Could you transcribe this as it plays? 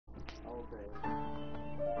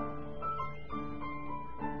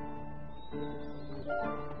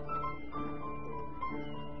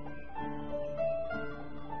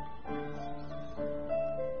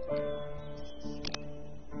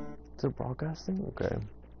Is it broadcasting? Okay.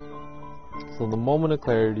 So the moment of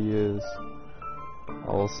clarity is,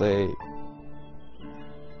 I will say,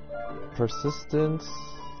 persistence.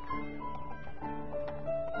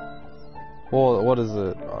 Well, what is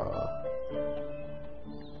it?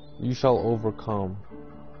 You shall overcome.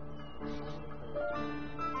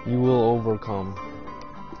 You will overcome.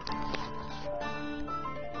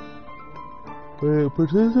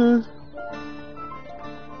 Persistence.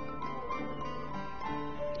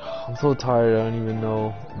 I'm so tired, I don't even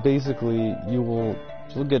know. Basically, you'll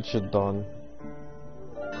get shit done.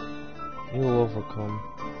 You'll overcome.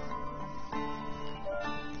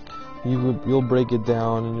 You'll break it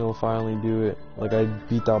down and you'll finally do it. Like I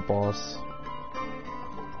beat that boss.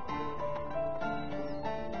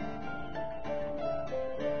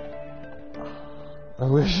 I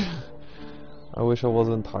wish I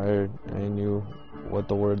wasn't tired and I knew what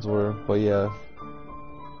the words were, but yeah.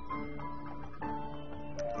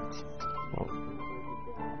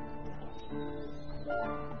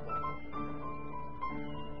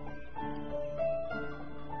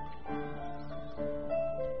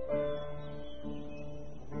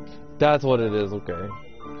 That's what it is, okay.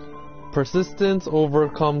 Persistence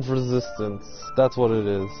overcomes resistance. That's what it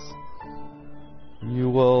is. You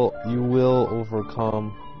will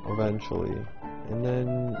overcome eventually. And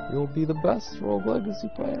then you'll be the best Rogue Legacy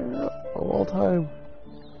player of all time.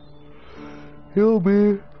 He'll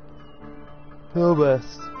be the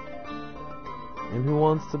best. And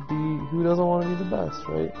who doesn't want to be the best,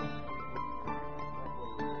 right?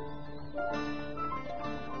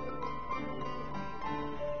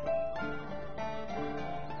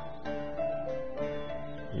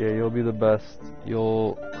 Yeah, you'll be the best.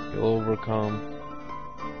 You'll overcome.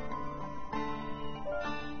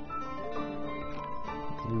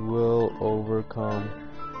 You will overcome.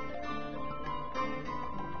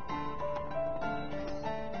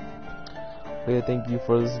 But yeah, thank you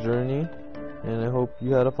for this journey, and I hope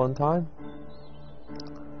you had a fun time.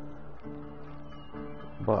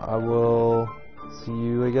 But I will see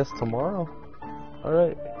you, I guess, tomorrow.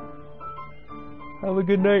 Alright. Have a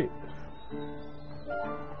good night.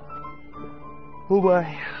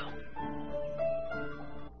 Bye-bye.